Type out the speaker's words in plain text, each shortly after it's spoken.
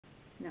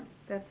No,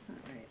 that's not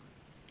right.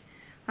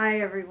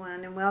 Hi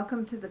everyone, and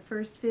welcome to the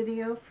first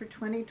video for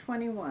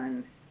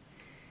 2021.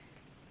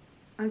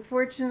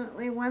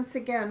 Unfortunately, once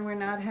again, we're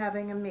not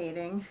having a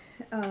meeting.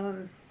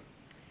 And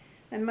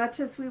much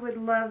as we would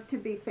love to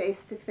be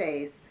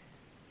face-to-face,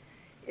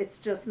 it's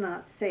just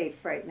not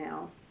safe right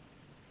now.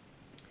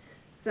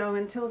 So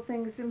until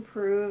things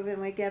improve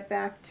and we get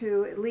back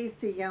to at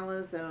least a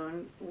yellow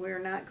zone, we're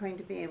not going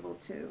to be able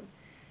to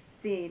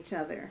see each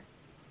other.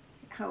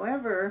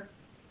 However,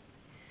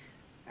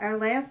 our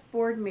last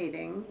board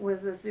meeting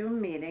was a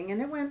Zoom meeting,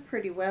 and it went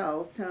pretty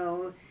well,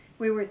 so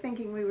we were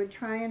thinking we would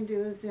try and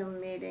do a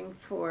Zoom meeting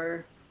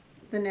for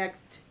the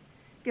next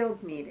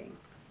guild meeting.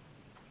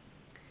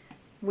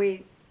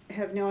 We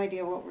have no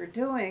idea what we're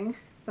doing,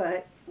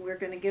 but we're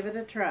going to give it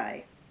a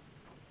try.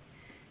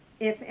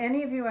 If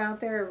any of you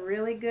out there are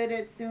really good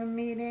at Zoom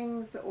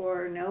meetings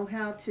or know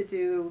how to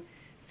do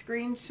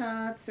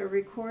screenshots or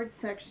record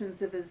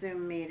sections of a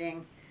Zoom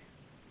meeting,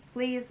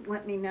 please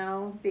let me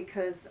know,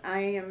 because I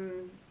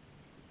am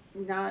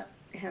not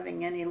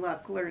having any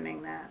luck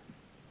learning that.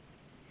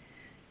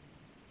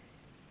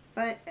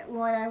 But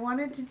what I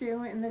wanted to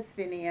do in this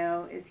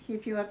video is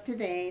keep you up to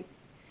date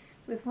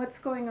with what's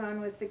going on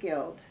with the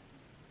Guild.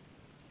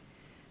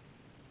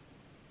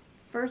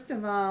 First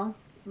of all,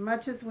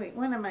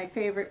 one of my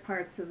favorite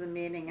parts of the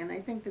meeting, and I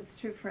think that's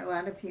true for a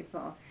lot of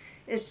people,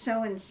 is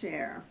show and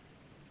share.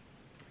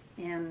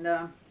 And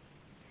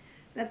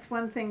that's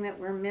one thing that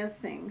we're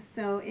missing.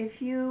 So if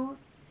you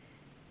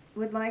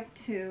would like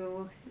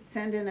to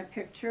send in a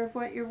picture of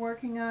what you're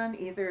working on,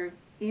 either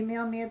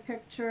email me a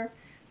picture,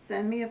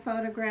 send me a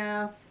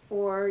photograph,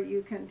 or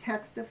you can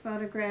text a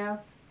photograph.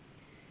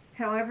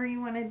 However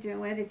you want to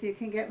do it, if you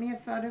can get me a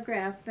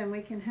photograph, then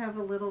we can have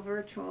a little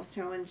virtual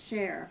show and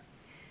share.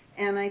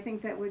 And I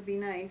think that would be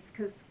nice,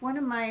 because one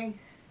of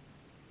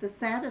the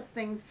saddest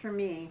things for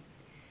me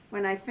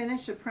when I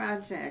finish a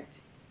project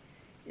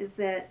is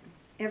that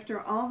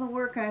after all the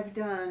work I've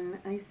done,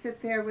 I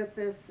sit there with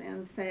this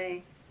and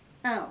say,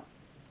 oh,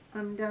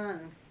 I'm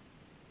done,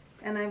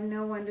 and I have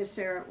no one to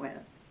share it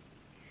with.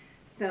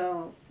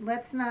 So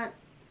let's not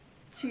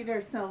cheat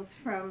ourselves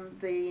from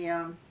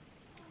the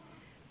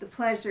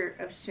pleasure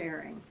of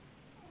sharing.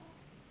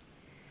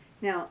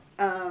 Now,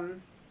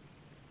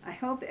 I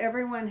hope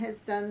everyone has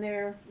done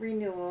their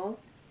renewals.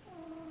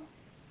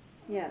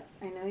 Yes,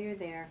 I know you're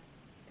there.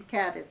 The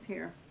cat is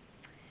here.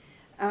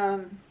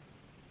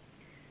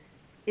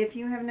 If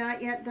you have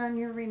not yet done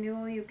your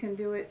renewal, you can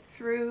do it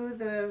through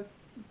the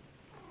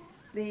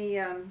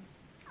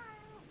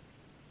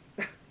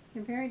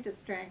very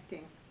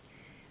distracting,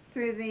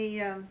 through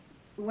the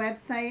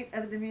website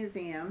of the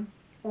museum,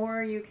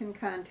 or you can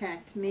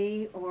contact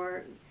me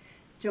or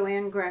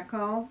Joanne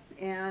Greco,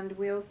 and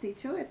we'll see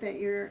to it that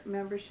your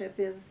membership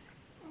is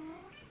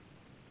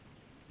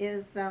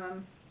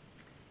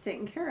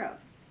taken care of.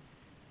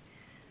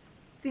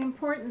 The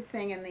important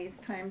thing in these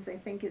times, I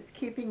think, is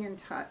keeping in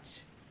touch.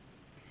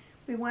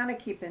 We want to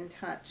keep in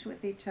touch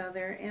with each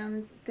other,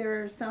 and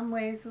there are some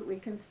ways that we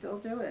can still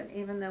do it,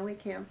 even though we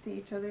can't see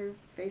each other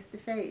face to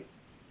face.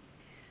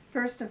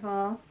 First of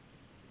all,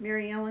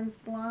 Mary Ellen's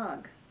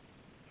blog.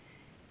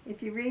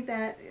 If you read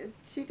that,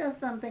 she does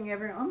something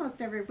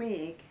almost every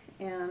week,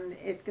 and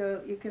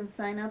you can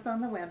sign up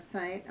on the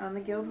website, on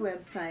the Guild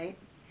website,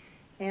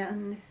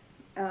 and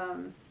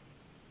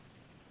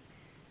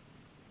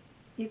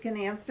you can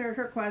answer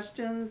her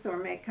questions or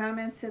make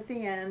comments at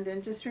the end.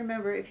 And just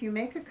remember, if you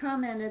make a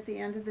comment at the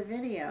end of the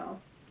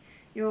video,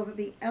 you will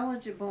be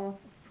eligible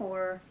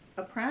for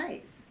a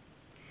prize.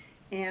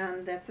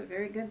 And that's a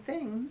very good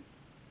thing.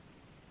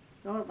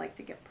 Oh, I'd like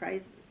to get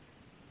prizes.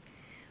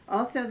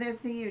 Also,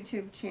 there's a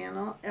YouTube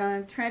channel.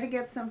 Try to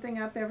get something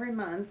up every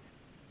month.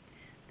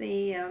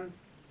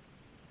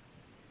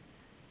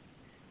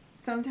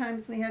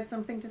 Sometimes we have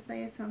something to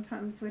say,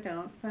 sometimes we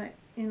don't. But,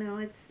 you know,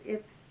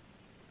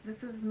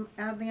 this is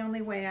the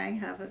only way I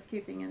have of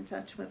keeping in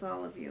touch with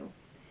all of you.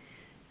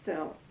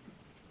 So,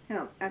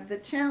 now, the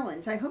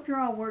challenge. I hope you're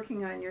all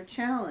working on your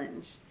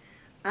challenge.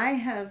 I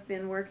have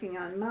been working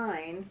on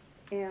mine,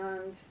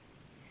 and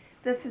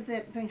this is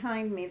it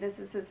behind me. This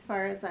is as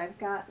far as I've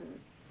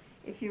gotten.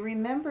 If you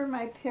remember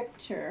my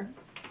picture,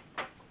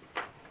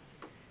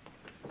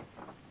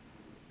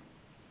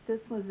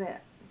 this was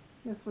it.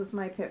 This was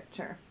my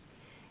picture.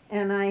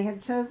 And I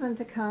had chosen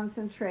to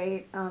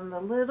concentrate on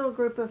the little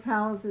group of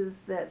houses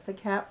that the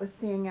cat was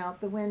seeing out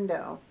the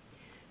window.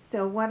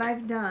 So what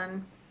I've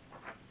done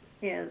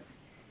is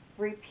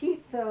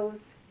repeat those.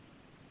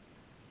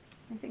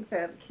 I think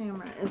that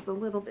camera is a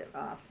little bit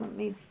off. Let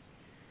me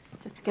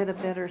just get a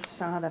better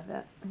shot of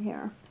it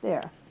here.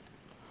 There.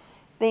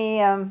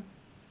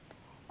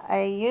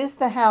 I used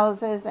the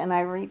houses and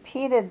I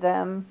repeated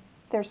them.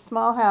 They're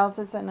small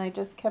houses, and I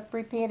just kept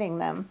repeating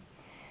them.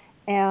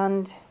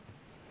 And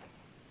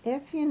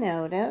if you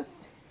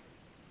notice,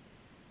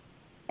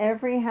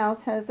 every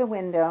house has a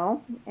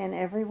window, and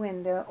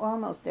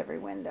almost every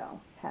window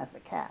has a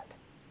cat.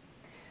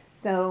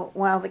 So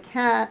while the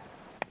cat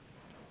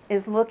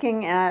is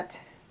looking at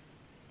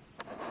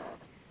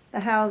the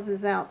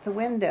houses out the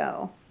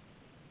window,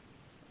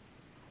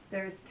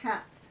 There's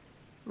cats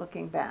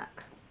looking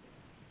back.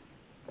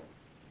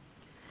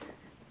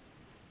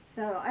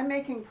 So I'm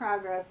making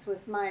progress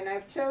with mine.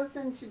 I've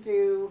chosen to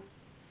do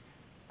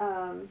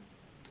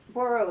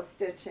borrow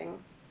stitching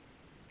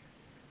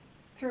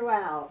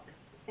throughout,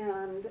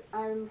 and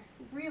I'm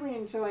really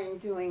enjoying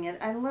doing it.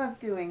 I love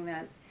doing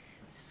that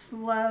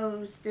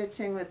slow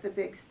stitching with the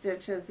big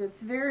stitches.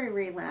 It's very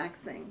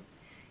relaxing.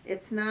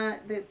 It's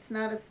not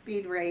a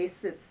speed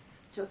race.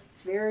 It's just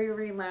very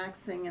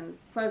relaxing and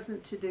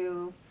pleasant to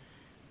do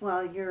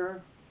while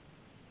you're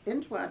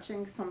binge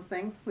watching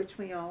something, which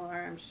we all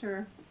are, I'm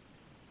sure.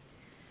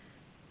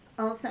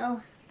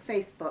 Also,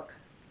 Facebook.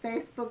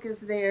 Facebook is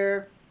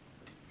there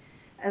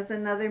as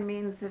another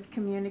means of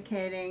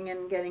communicating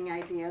and getting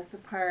ideas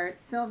apart.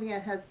 Sylvia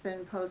has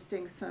been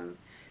posting some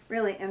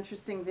really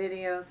interesting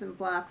videos and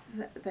blogs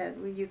that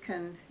you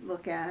can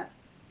look at.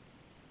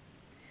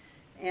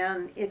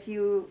 And if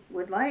you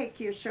would like,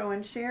 your show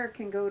and share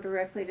can go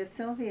directly to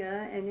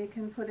Sylvia and you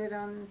can put it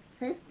on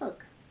Facebook.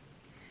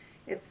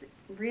 It's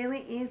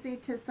really easy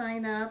to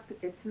sign up.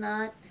 It's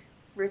not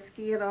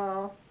risky at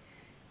all.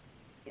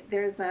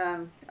 There's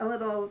a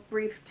little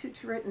brief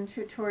written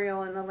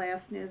tutorial in the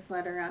last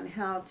newsletter on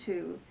how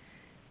to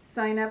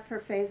sign up for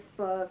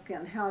Facebook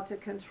and how to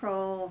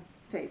control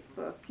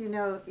Facebook. You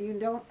know, you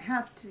don't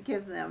have to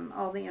give them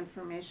all the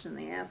information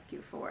they ask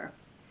you for.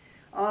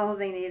 All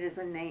they need is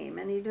a name,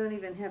 and you don't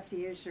even have to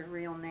use your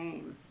real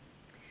name.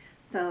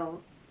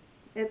 So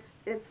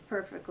it's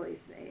perfectly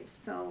safe.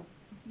 So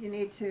you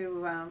need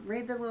to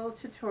read the little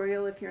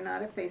tutorial if you're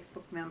not a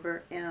Facebook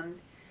member and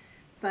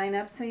sign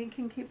up so you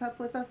can keep up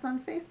with us on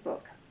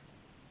Facebook.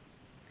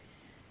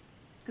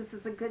 This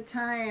is a good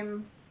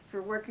time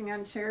for working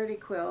on charity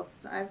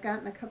quilts. I've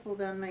gotten a couple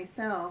done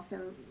myself,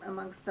 and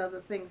amongst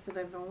other things that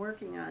I've been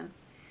working on.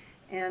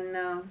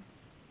 And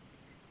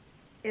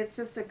it's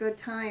just a good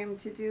time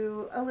to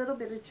do a little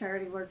bit of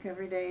charity work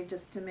every day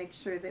just to make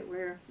sure that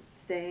we're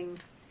staying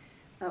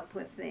up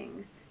with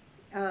things.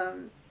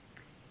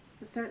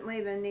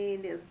 Certainly the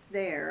need is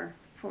there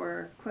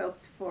for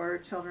quilts for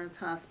Children's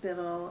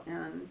Hospital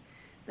and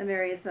the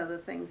various other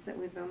things that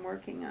we've been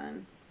working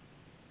on.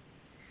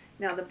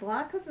 Now the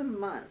block of the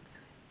month,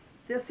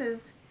 this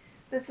is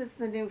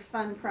the new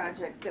fun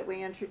project that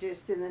we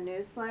introduced in the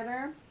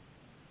newsletter,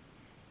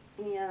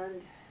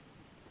 and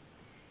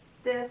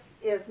this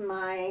is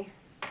my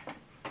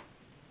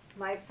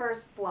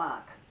first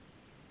block.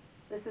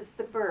 This is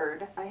the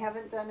bird. I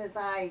haven't done his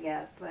eye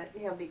yet, but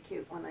he'll be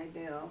cute when I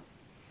do.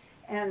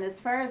 And as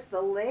far as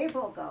the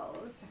label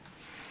goes,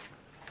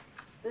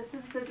 this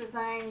is the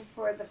design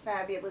for the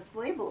fabulous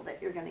label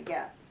that you're going to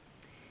get.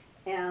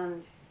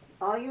 And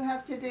all you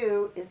have to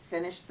do is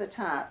finish the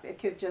top. It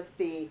could just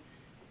be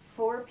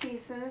 4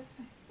 pieces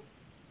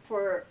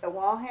for a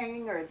wall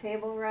hanging or a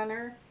table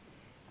runner,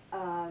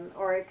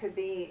 or it could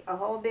be a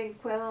whole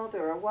big quilt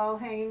or a wall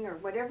hanging or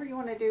whatever you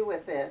want to do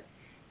with it.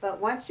 But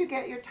once you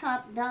get your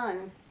top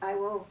done, I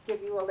will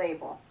give you a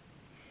label.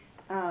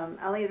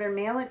 I'll either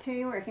mail it to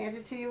you or hand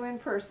it to you in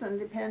person,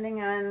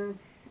 depending on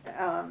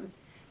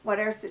what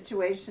our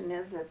situation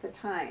is at the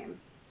time.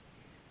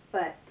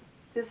 But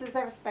this is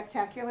our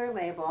spectacular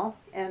label,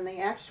 and the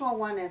actual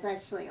one is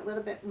actually a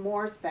little bit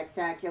more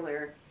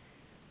spectacular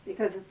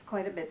because it's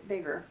quite a bit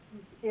bigger.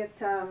 It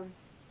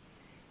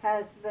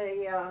has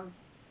the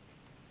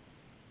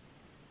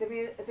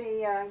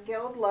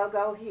Guild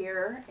logo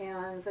here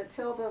and the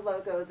Tilda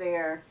logo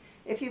there.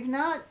 If you've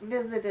not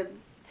visited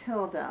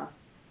Tilda,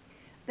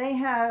 they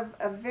have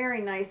a very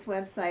nice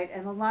website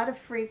and a lot of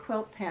free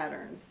quilt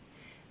patterns.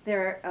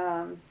 They're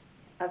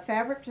a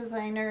fabric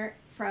designer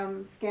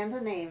from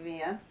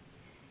Scandinavia,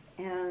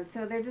 and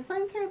so their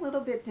designs are a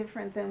little bit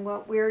different than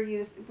what we're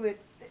used with,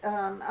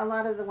 a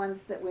lot of the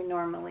ones that we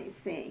normally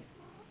see.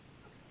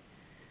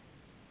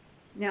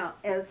 Now,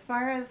 as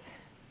far as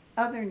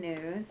other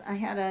news, I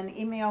had an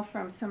email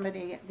from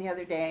somebody the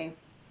other day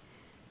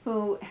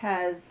who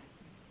has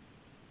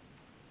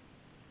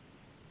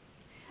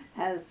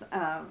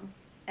a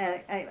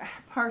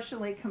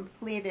partially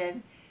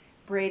completed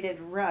braided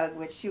rug,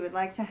 which she would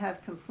like to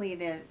have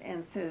completed,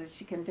 and so that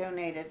she can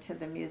donate it to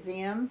the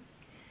museum.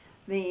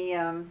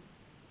 The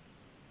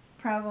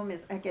problem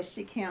is, I guess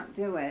she can't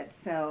do it,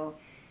 so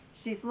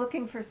she's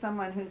looking for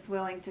someone who's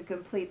willing to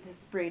complete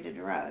this braided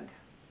rug.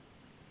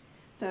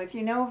 So if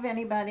you know of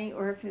anybody,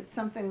 or if it's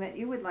something that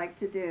you would like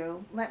to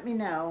do, let me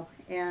know,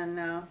 and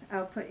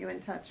I'll put you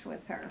in touch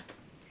with her.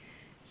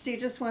 She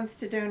just wants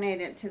to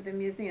donate it to the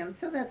museum,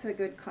 so that's a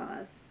good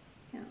cause.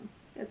 You know,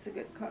 that's a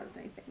good cause,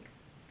 I think.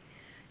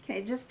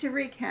 Okay, just to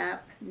recap,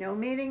 no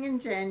meeting in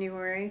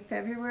January.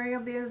 February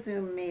will be a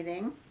Zoom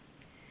meeting.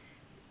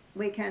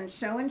 We can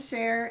show and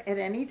share at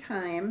any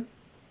time.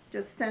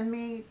 Just send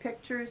me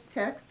pictures,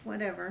 text,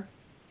 whatever.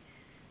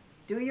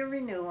 Do your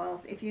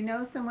renewals. If you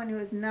know someone who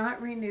is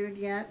not renewed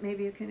yet,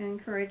 maybe you can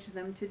encourage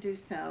them to do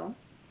so.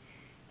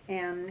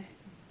 And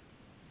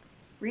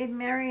read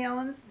Mary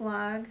Ellen's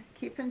blog.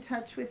 Keep in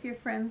touch with your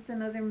friends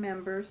and other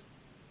members.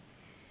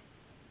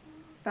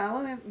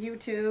 follow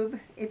YouTube.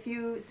 If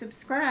you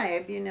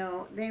subscribe, you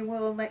know, they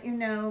will let you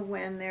know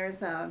when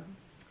there's a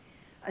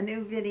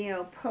new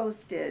video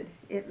posted.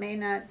 It may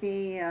not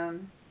be,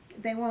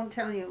 they won't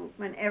tell you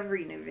when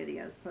every new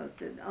video is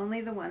posted,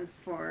 only the ones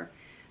for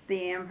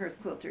the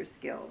Amherst Quilters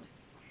Guild.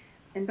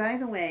 And by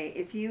the way,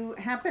 if you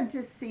happen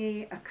to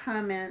see a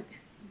comment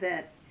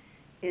that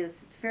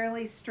is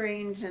fairly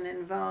strange and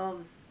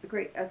involves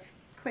quite a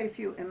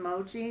few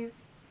emojis,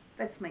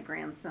 that's my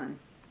grandson.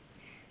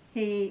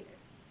 He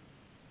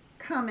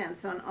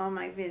comments on all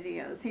my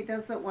videos. He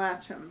doesn't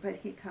watch them, but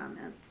he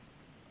comments.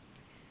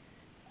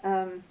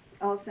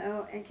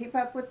 Also, and keep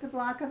up with the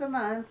block of the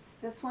month.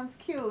 This one's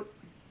cute.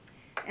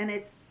 And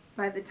it's,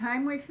 by the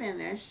time we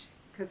finish,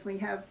 because we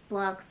have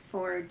blocks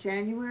for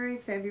January,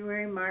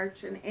 February,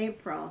 March, and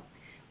April,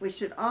 we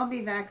should all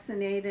be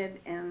vaccinated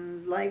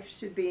and life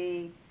should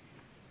be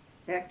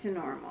back to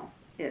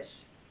normal-ish.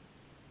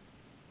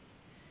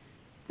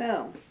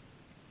 So,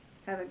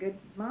 have a good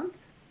month,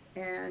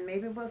 and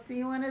maybe we'll see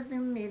you on a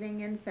Zoom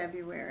meeting in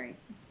February.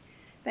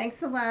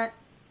 Thanks a lot.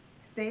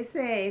 Stay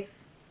safe.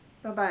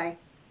 Bye-bye.